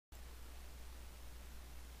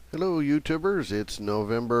Hello, YouTubers. It's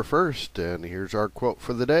November 1st, and here's our quote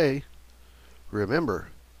for the day. Remember,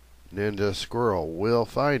 Ninja Squirrel will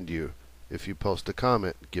find you if you post a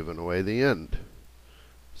comment giving away the end.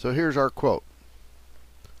 So here's our quote.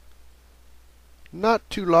 Not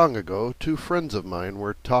too long ago, two friends of mine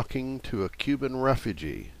were talking to a Cuban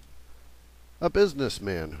refugee, a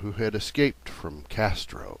businessman who had escaped from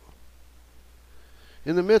Castro.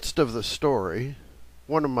 In the midst of the story,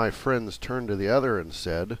 one of my friends turned to the other and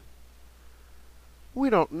said, "We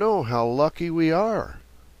don't know how lucky we are."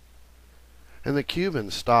 And the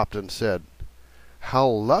Cuban stopped and said, "How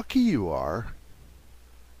lucky you are!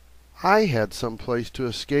 I had some place to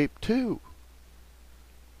escape too."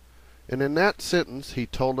 And in that sentence he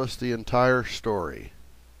told us the entire story.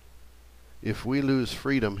 If we lose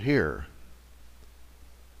freedom here,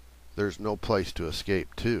 there's no place to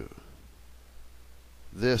escape to.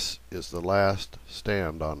 This is the last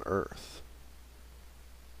stand on earth.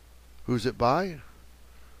 Who's it by?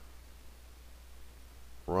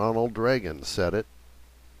 Ronald Reagan said it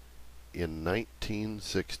in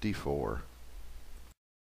 1964.